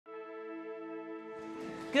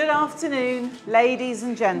Good afternoon, ladies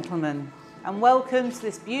and gentlemen, and welcome to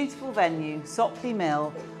this beautiful venue, Sopley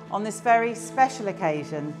Mill, on this very special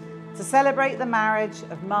occasion to celebrate the marriage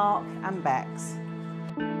of Mark and Bex.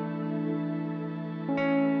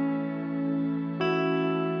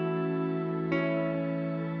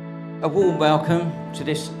 A warm welcome to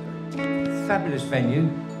this fabulous venue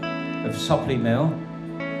of Sopley Mill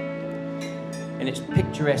in its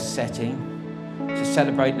picturesque setting to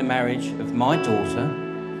celebrate the marriage of my daughter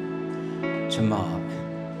to Mark.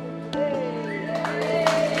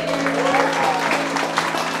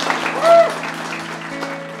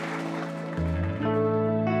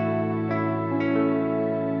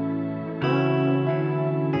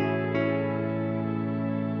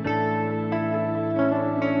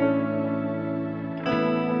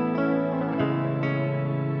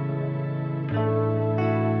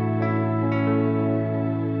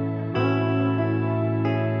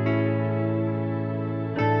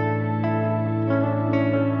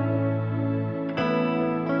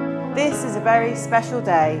 This is a very special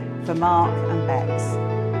day for Mark and Bex,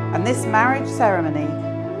 and this marriage ceremony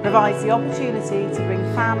provides the opportunity to bring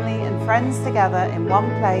family and friends together in one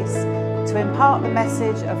place to impart the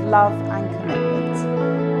message of love and commitment.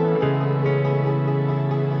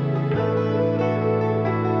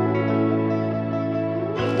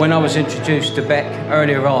 When I was introduced to Beck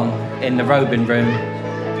earlier on in the robing room,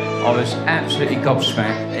 I was absolutely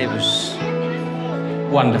gobsmacked. It was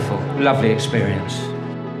wonderful, lovely experience.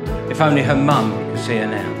 If only her mum could see her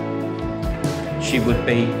now, she would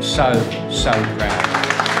be so, so proud.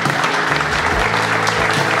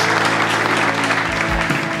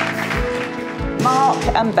 Mark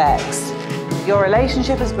and Bex, your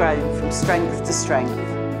relationship has grown from strength to strength,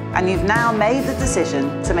 and you've now made the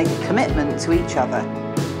decision to make a commitment to each other.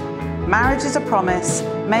 Marriage is a promise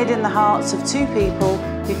made in the hearts of two people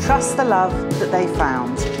who trust the love that they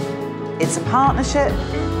found. It's a partnership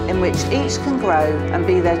in which each can grow and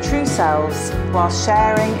be their true selves while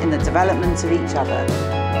sharing in the development of each other.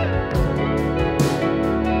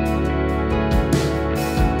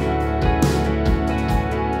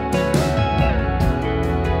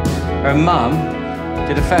 Her mum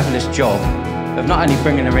did a fabulous job of not only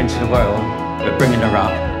bringing her into the world, but bringing her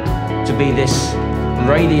up to be this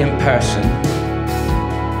radiant person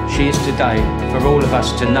she is today for all of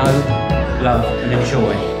us to know, love and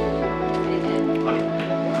enjoy.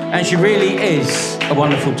 And she really is a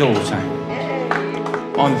wonderful daughter.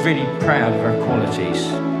 I'm really proud of her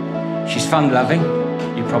qualities. She's fun-loving,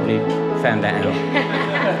 you probably found that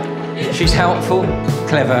out. She's helpful,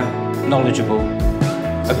 clever, knowledgeable,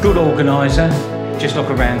 a good organiser, just look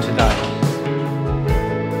around today,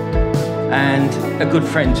 and a good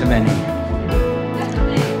friend to many.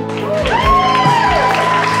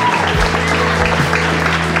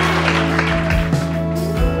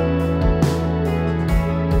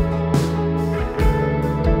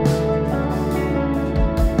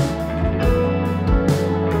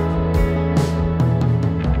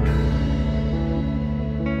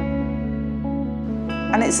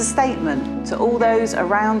 And it's a statement to all those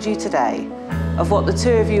around you today of what the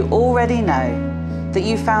two of you already know, that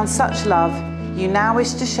you found such love you now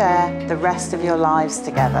wish to share the rest of your lives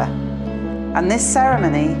together. And this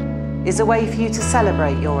ceremony is a way for you to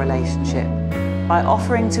celebrate your relationship by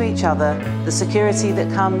offering to each other the security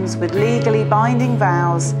that comes with legally binding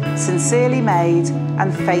vows, sincerely made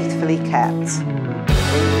and faithfully kept.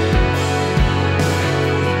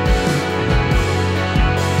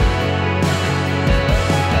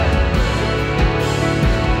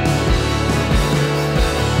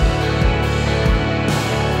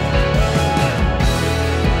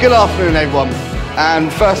 Good afternoon everyone,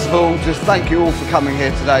 and first of all just thank you all for coming here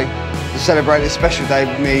today to celebrate this special day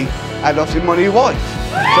with me and obviously my new wife.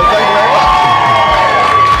 So thank you very much.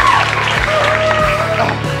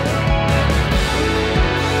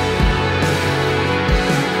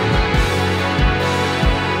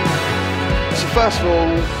 So first of all,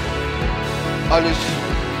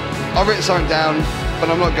 I've written something down, but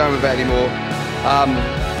I'm not going with it anymore.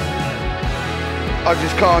 I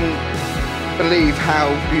just can't believe how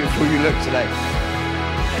beautiful you look today.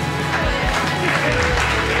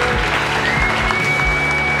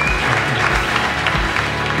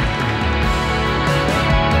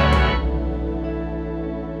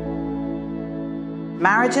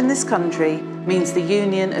 Marriage in this country means the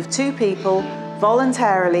union of two people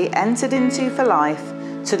voluntarily entered into for life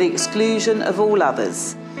to the exclusion of all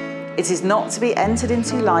others. It is not to be entered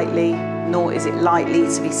into lightly, nor is it lightly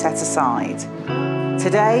to be set aside.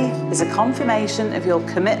 Today is a confirmation of your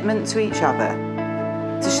commitment to each other,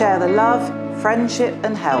 to share the love, friendship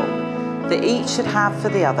and help that each should have for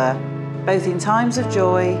the other, both in times of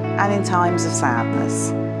joy and in times of sadness.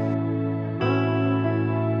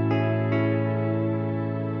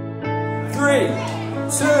 Three,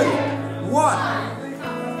 two, one.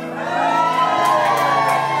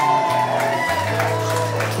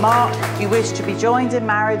 Mark, you wish to be joined in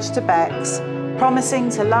marriage to Bex, promising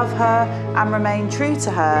to love her and remain true to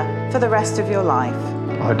her for the rest of your life.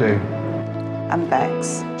 I do. And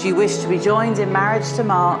Bex, do you wish to be joined in marriage to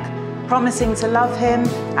Mark, promising to love him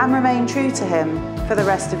and remain true to him for the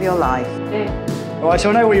rest of your life? All right, so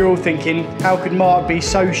I know what you're all thinking. How could Mark be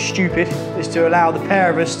so stupid as to allow the pair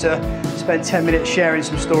of us to spend 10 minutes sharing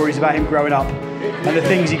some stories about him growing up and the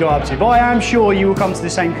things he got up to? But I am sure you will come to the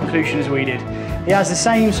same conclusion as we did. He has the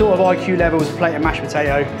same sort of IQ level as a plate of mashed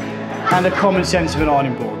potato and the common sense of an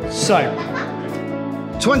ironing board. So,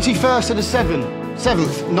 21st of the 7th,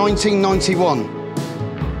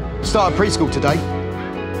 1991. Started preschool today.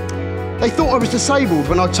 They thought I was disabled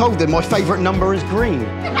when I told them my favourite number is green.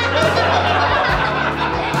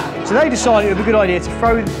 so they decided it would be a good idea to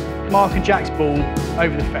throw Mark and Jack's ball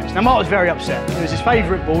over the fence. Now, Mark was very upset. It was his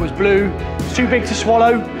favourite ball, it was blue, it was too big to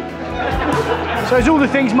swallow. So it's all the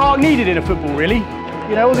things Mark needed in a football, really.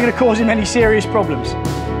 You know, it wasn't going to cause him any serious problems.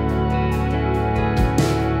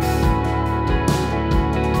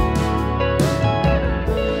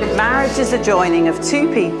 Marriage is the joining of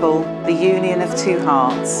two people, the union of two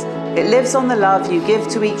hearts. It lives on the love you give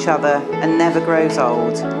to each other and never grows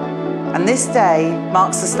old. And this day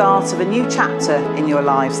marks the start of a new chapter in your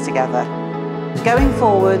lives together. Going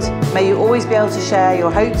forward, may you always be able to share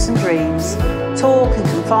your hopes and dreams, talk and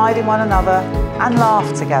confide in one another, and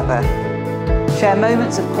laugh together. Share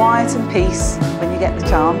moments of quiet and peace when you get the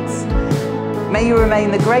chance. May you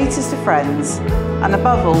remain the greatest of friends, and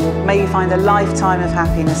above all, may you find a lifetime of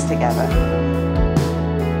happiness together.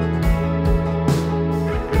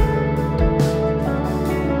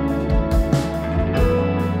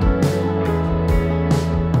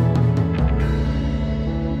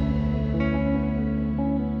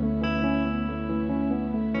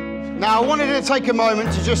 Now, I wanted to take a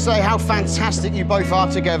moment to just say how fantastic you both are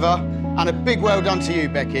together, and a big well done to you,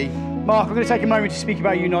 Becky. Mark, I'm going to take a moment to speak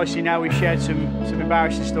about you nicely now. We've shared some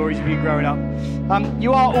embarrassing stories of you growing up.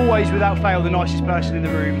 You are always, without fail, the nicest person in the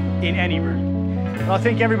room, in any room. And I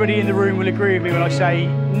think everybody in the room will agree with me when I say,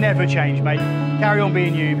 never change, mate. Carry on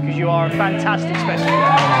being you, because you are a fantastic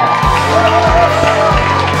specimen.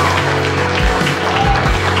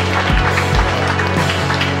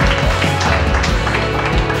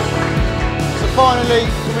 Finally,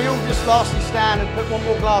 can we all just lastly stand and put one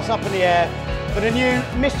more glass up in the air for the new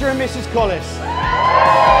Mr. and Mrs. Collis?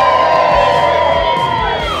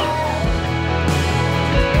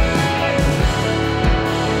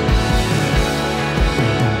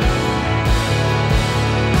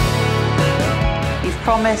 You've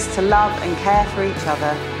promised to love and care for each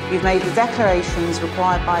other. You've made the declarations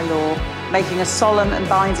required by law, making a solemn and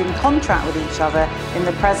binding contract with each other in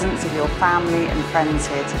the presence of your family and friends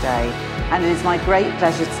here today. And it is my great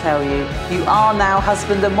pleasure to tell you, you are now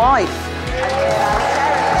husband and wife.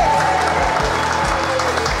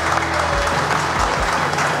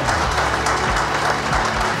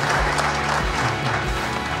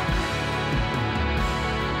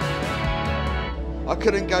 I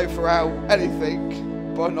couldn't go throughout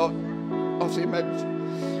anything by not obviously mentioning.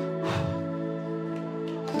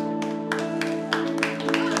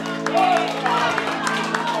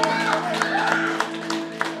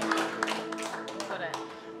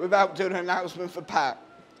 Without doing an announcement for Pat.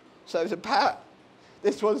 So to Pat,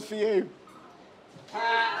 this one's for you.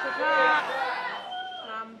 Pat.